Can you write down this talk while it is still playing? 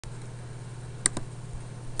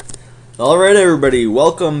Alright everybody,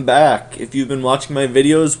 welcome back. If you've been watching my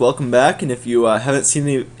videos, welcome back, and if you haven't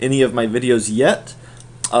seen any of my videos yet,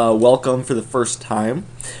 welcome for the first time.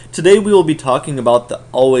 Today we will be talking about the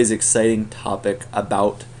always exciting topic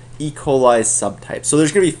about E. coli subtypes. So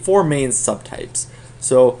there's going to be four main subtypes.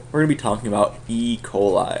 So we're going to be talking about E.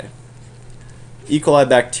 coli. E. coli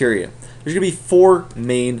bacteria. There's going to be four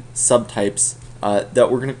main subtypes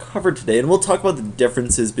that we're going to cover today, and we'll talk about the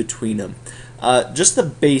differences between them. Just the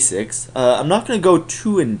basics. I'm not going to go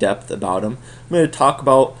too in depth about them. I'm going to talk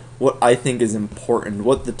about what I think is important,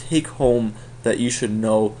 what the take home that you should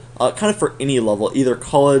know, kind of for any level, either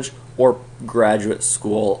college or graduate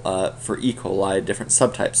school for E. coli, different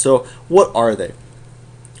subtypes. So what are they?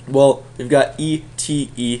 Well, we've got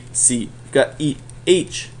ETEC, we've got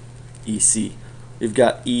EHEC, we've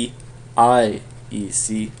got EIEC,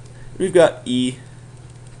 we've got EPEC.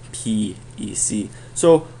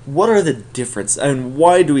 So what are the differences, and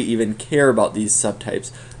why do we even care about these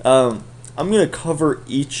subtypes? I'm going to cover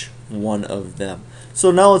each one of them. So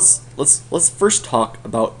now let's first talk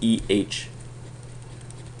about EHEC.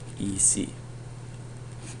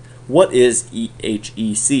 What is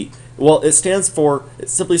EHEC? Well, it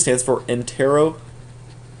simply stands for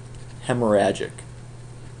enterohemorrhagic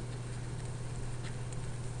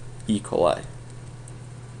E. coli.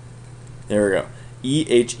 There we go.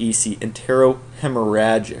 EHEC,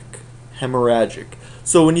 enterohemorrhagic.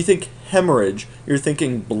 So when you think hemorrhage, you're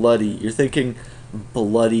thinking bloody. You're thinking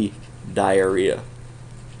bloody diarrhea.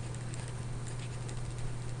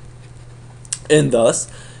 And thus,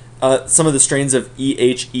 some of the strains of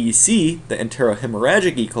EHEC, the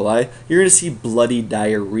enterohemorrhagic E. coli, you're going to see bloody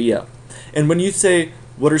diarrhea. And when you say,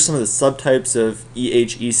 what are some of the subtypes of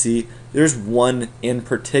EHEC, there's one in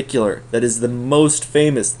particular that is the most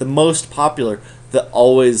famous, the most popular, the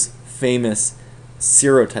always famous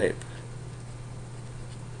serotype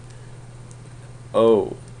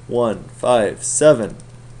O157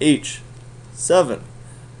 H7. So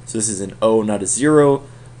this is an O, not a 0.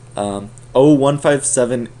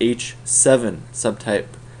 O157 H7 subtype.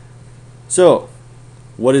 So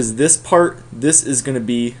what is this part? This is going to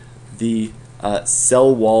be the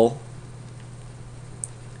cell wall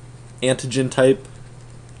antigen type.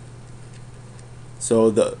 So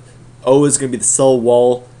the O is going to be the cell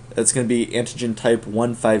wall. That's going to be antigen type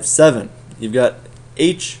 157. You've got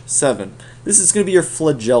H7. This is going to be your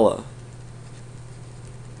flagella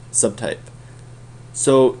subtype.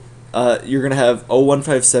 So you're going to have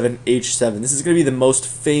O157 H7. This is going to be the most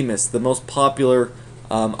famous, the most popular.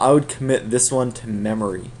 I would commit this one to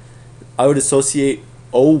memory. I would associate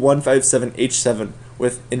O157 H7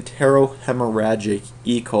 with enterohemorrhagic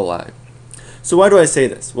E. coli. So why do I say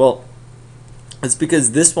this? Well, it's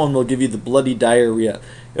because this one will give you the bloody diarrhea.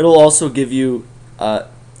 It'll also give you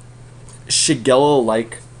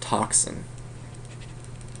Shigella-like toxin.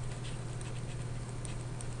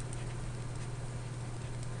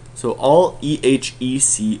 So all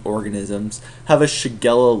EHEC organisms have a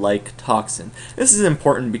Shigella-like toxin. This is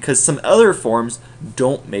important because some other forms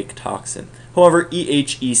don't make toxin. However,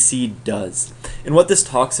 EHEC does. And what this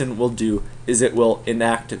toxin will do is it will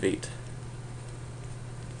inactivate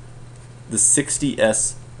the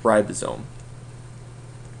 60S ribosome.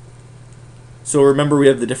 So remember, we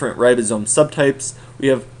have the different ribosome subtypes. We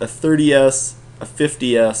have a 30S, a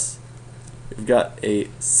 50S, we've got a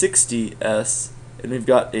 60S, and we've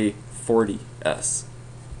got a 40S.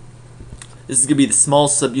 This is going to be the small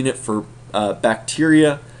subunit for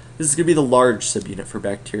bacteria. This is going to be the large subunit for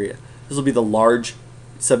bacteria. This will be the large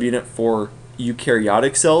subunit for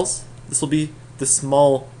eukaryotic cells. This will be the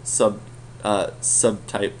small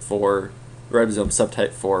subtype for ribosome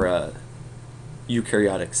subtype for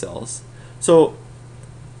eukaryotic cells. So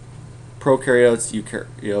prokaryotes,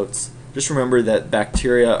 eukaryotes. Just remember that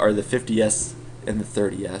bacteria are the 50S and the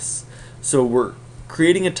 30S. So we're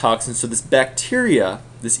creating a toxin. So this bacteria,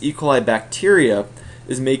 this E. coli bacteria,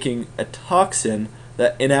 is making a toxin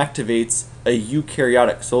that inactivates a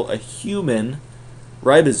eukaryotic, so a human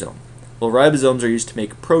ribosome. Well, ribosomes are used to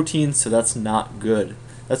make proteins, so that's not good.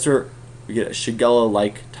 That's where we get a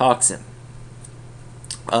Shigella-like toxin.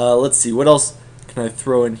 Let's see, what else can I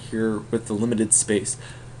throw in here with the limited space?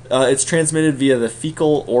 It's transmitted via the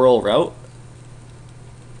fecal-oral route.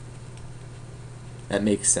 That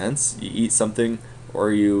makes sense. You eat something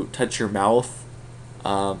or you touch your mouth.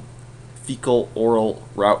 Fecal-oral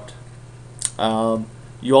route.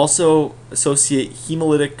 You also associate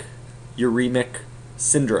hemolytic uremic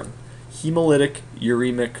syndrome. Hemolytic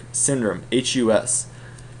uremic syndrome, HUS.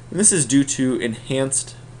 And this is due to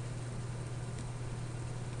enhanced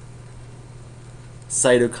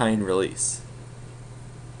cytokine release.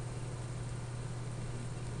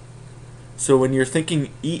 So when you're thinking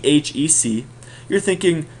EHEC, you're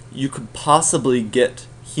thinking you could possibly get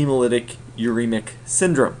hemolytic uremic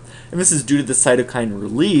syndrome. And this is due to the cytokine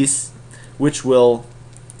release, which will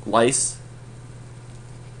lyse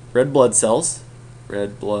red blood cells.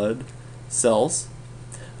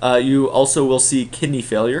 You also will see kidney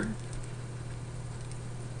failure.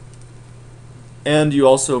 And you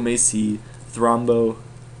also may see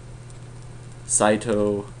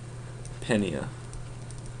thrombocytopenia.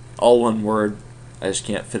 All one word, I just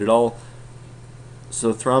can't fit it all.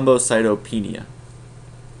 So thrombocytopenia.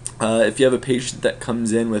 If you have a patient that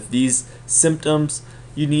comes in with these symptoms,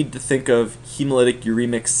 you need to think of hemolytic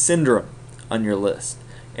uremic syndrome on your list.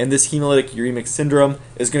 And this hemolytic uremic syndrome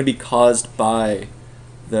is going to be caused by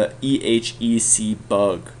the EHEC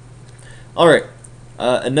bug. Alright,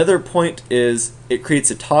 another point is it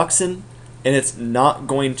creates a toxin, and it's not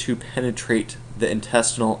going to penetrate the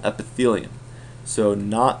intestinal epithelium. So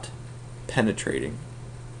not penetrating.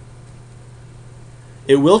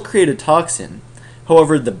 It will create a toxin,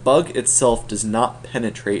 however the bug itself does not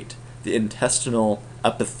penetrate the intestinal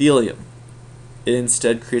epithelium. It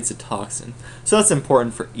instead creates a toxin. So that's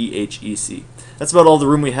important for EHEC. That's about all the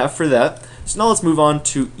room we have for that. So now let's move on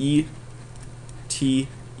to ETEC.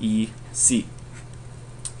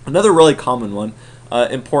 Another really common one,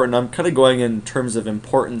 important. I'm kind of going in terms of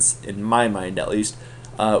importance in my mind at least.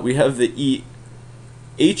 We have the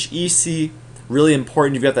EHEC, really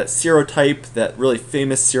important. You've got that serotype, that really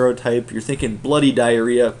famous serotype. You're thinking bloody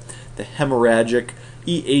diarrhea, the hemorrhagic.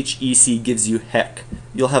 EHEC gives you HEC.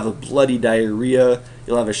 You'll have a bloody diarrhea.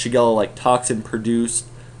 You'll have a Shigella-like toxin produced.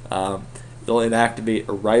 It'll inactivate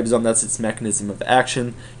a ribosome. That's its mechanism of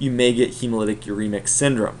action. You may get hemolytic uremic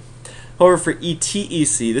syndrome. However, for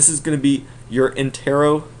ETEC, this is going to be your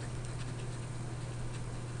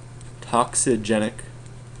enterotoxigenic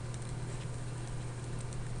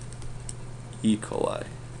E.Coli.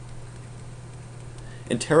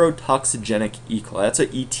 Enterotoxigenic E.Coli. That's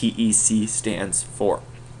what ETEC stands for.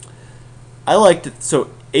 I liked it.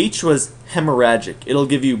 So H was hemorrhagic. It'll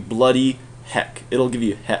give you bloody HEC. It'll give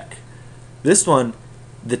you HEC. This one,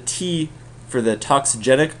 the T for the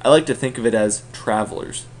toxigenic, I like to think of it as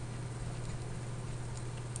travelers.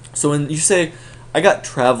 So when you say, I got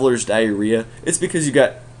traveler's diarrhea, it's because you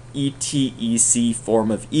got ETEC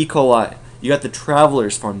form of E. coli. You got the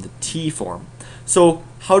traveler's form, the T form. So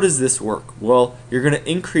how does this work? Well, you're going to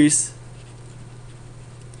increase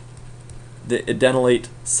the adenylate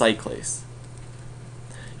cyclase.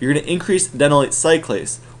 You're going to increase adenylate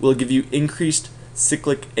cyclase will give you increased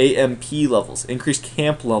cyclic AMP levels, increased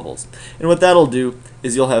CAMP levels. And what that'll do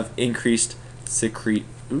is you'll have increased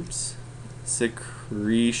secretions.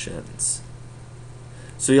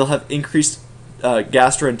 So you'll have increased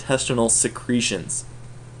gastrointestinal secretions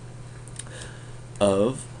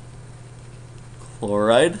of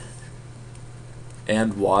chloride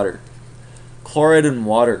and water. Chloride and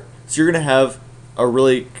water. So you're going to have a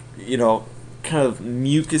really, kind of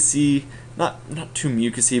mucusy, not too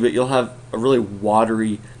mucusy, but you'll have a really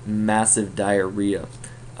watery, massive diarrhea.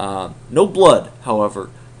 No blood,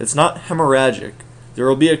 however. It's not hemorrhagic. There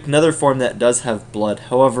will be another form that does have blood.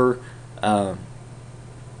 However,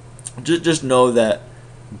 just know that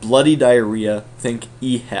bloody diarrhea, think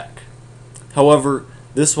EHEC. However,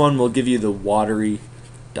 this one will give you the watery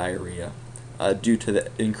diarrhea due to the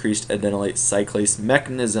increased adenylate cyclase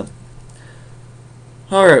mechanism.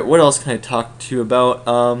 Alright, what else can I talk to you about?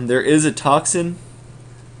 There is a toxin.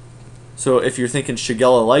 So if you're thinking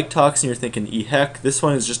Shigella-like toxin, you're thinking EHEC. This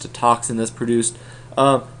one is just a toxin that's produced.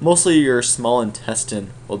 Mostly your small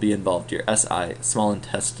intestine will be involved, your SI, small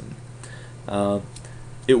intestine.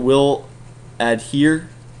 It will adhere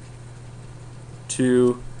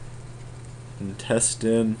to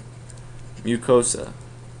intestine mucosa.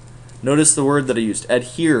 Notice the word that I used,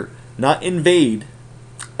 adhere, not invade,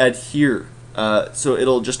 adhere. So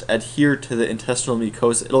it'll just adhere to the intestinal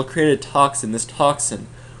mucosa. It'll create a toxin. This toxin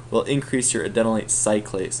will increase your adenylate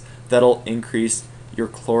cyclase. That'll increase your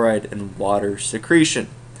chloride and water secretion.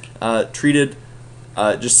 Treated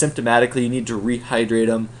just symptomatically, you need to rehydrate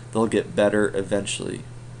them. They'll get better eventually.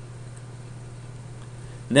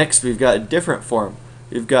 Next, we've got a different form.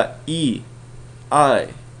 We've got EIEC.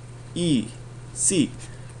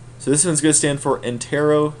 So this one's going to stand for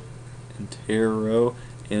enteroinvasive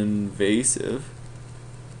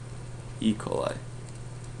E. coli.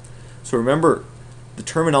 So remember the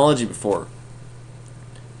terminology before.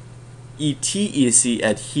 ETEC,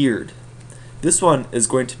 adhered. This one is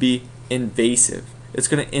going to be invasive. It's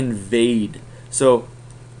going to invade. So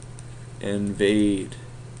invade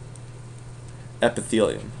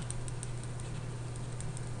epithelium.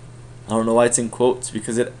 don't know why it's in quotes,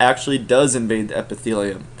 because it actually does invade the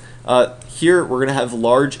epithelium. Here we're going to have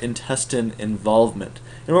large intestine involvement.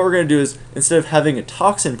 And what we're going to do is, instead of having a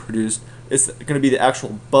toxin produced, it's going to be the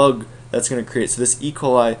actual bug that's going to create. So this E.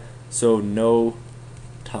 coli, so no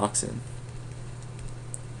toxin.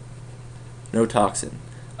 No toxin.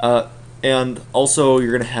 And also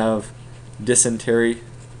you're going to have dysentery.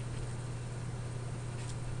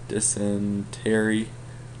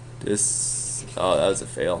 Oh, that was a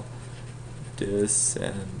fail.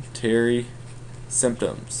 Dysentery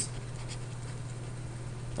symptoms.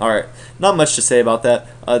 Alright, not much to say about that.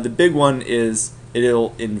 The big one is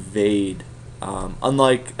it'll invade.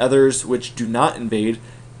 Unlike others which do not invade,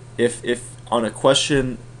 if on a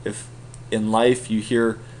question, if in life you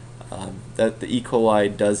hear that the E.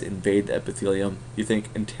 coli does invade the epithelium, you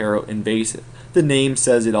think enteroinvasive. The name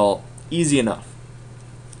says it all. Easy enough.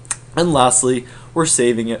 And lastly, we're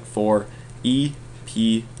saving it for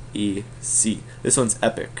EPEC. This one's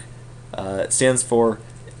EPEC. It stands for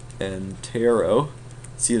entero.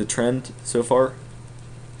 See the trend so far?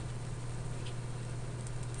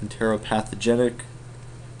 Enteropathogenic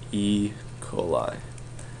E. coli.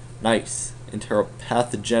 Nice.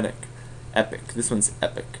 Enteropathogenic. EPEC. This one's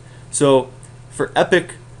EPEC. So for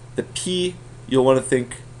EPEC, the P, you'll want to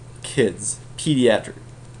think kids, pediatric.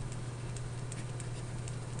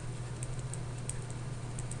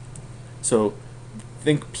 So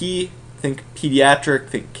think P, think pediatric,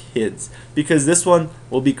 think kids, because this one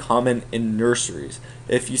will be common in nurseries.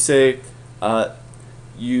 If you say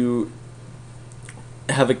you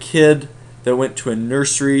have a kid that went to a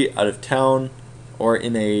nursery out of town, or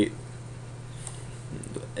in a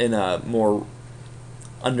more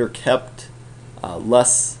underkept,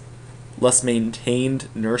 less maintained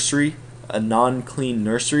nursery, a non-clean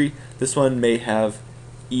nursery, this one may have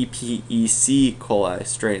EPEC coli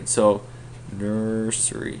strain. So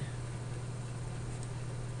nursery.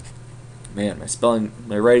 Man,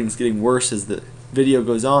 my writing's getting worse as the video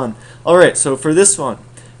goes on. Alright, so for this one,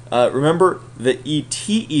 remember the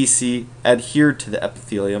ETEC adhered to the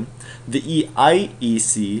epithelium. The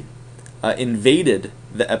EIEC invaded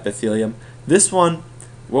the epithelium. This one,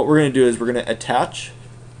 what we're going to do is we're going to attach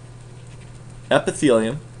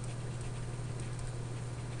epithelium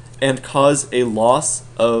and cause a loss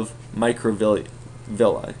of microvilli.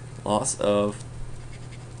 We're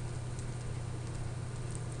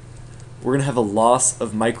going to have a loss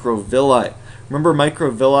of microvilli. Remember,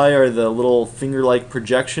 microvilli are the little finger-like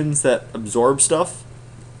projections that absorb stuff?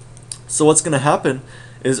 So what's going to happen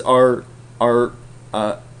is our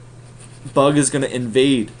bug is going to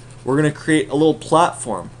invade. We're going to create a little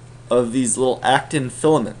platform of these little actin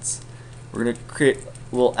filaments. We're going to create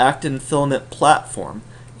a little actin filament platform,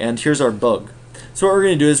 and here's our bug. So what we're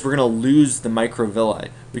going to do is we're going to lose the microvilli.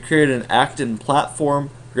 We created an actin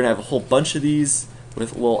platform. We're going to have a whole bunch of these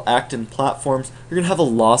with little actin platforms. You're going to have a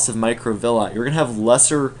loss of microvilli. You're going to have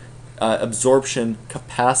lesser absorption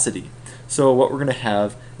capacity. So what we're going to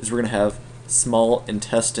have is we're going to have small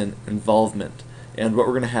intestine involvement. And what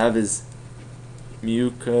we're going to have is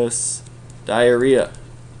mucus diarrhea.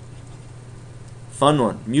 Fun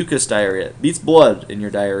one. Mucus diarrhea. Beats blood in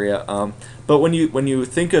your diarrhea. But when you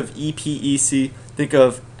think of EPEC, think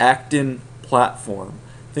of actin platform.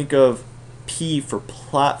 Think of P for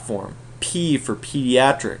platform. P for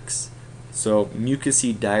pediatrics. So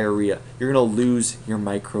mucusy diarrhea. You're going to lose your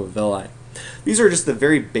microvilli. These are just the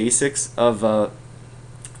very basics of the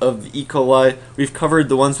E. coli. We've covered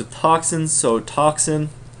the ones with toxins. So toxin,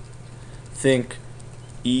 think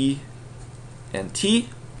E and T.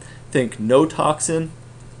 Think no toxin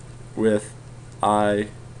with IP.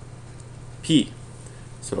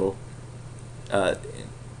 So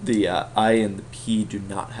the I and the P do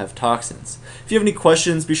not have toxins. If you have any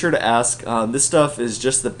questions, be sure to ask. This stuff is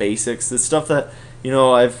just the basics. This stuff that, you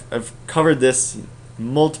know, I've covered this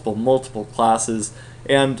multiple classes,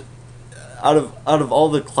 and out of all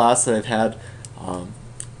the class that I've had,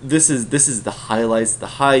 this is the highlights, the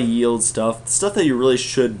high yield stuff, the stuff that you really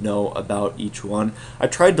should know about each one. I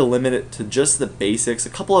tried to limit it to just the basics, a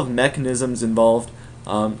couple of mechanisms involved,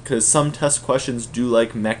 because some test questions do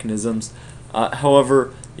like mechanisms.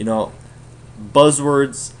 However, you know,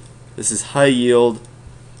 buzzwords, this is high yield.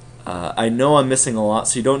 I know I'm missing a lot,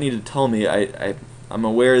 so you don't need to tell me. I'm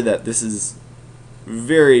aware that this is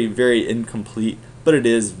very incomplete, but it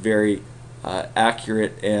is very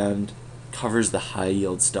accurate and covers the high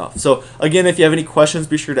yield stuff. So again, if you have any questions,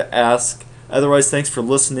 be sure to ask. Otherwise, thanks for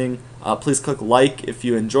listening. Please click like if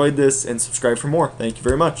you enjoyed this and subscribe for more. Thank you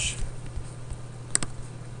very much.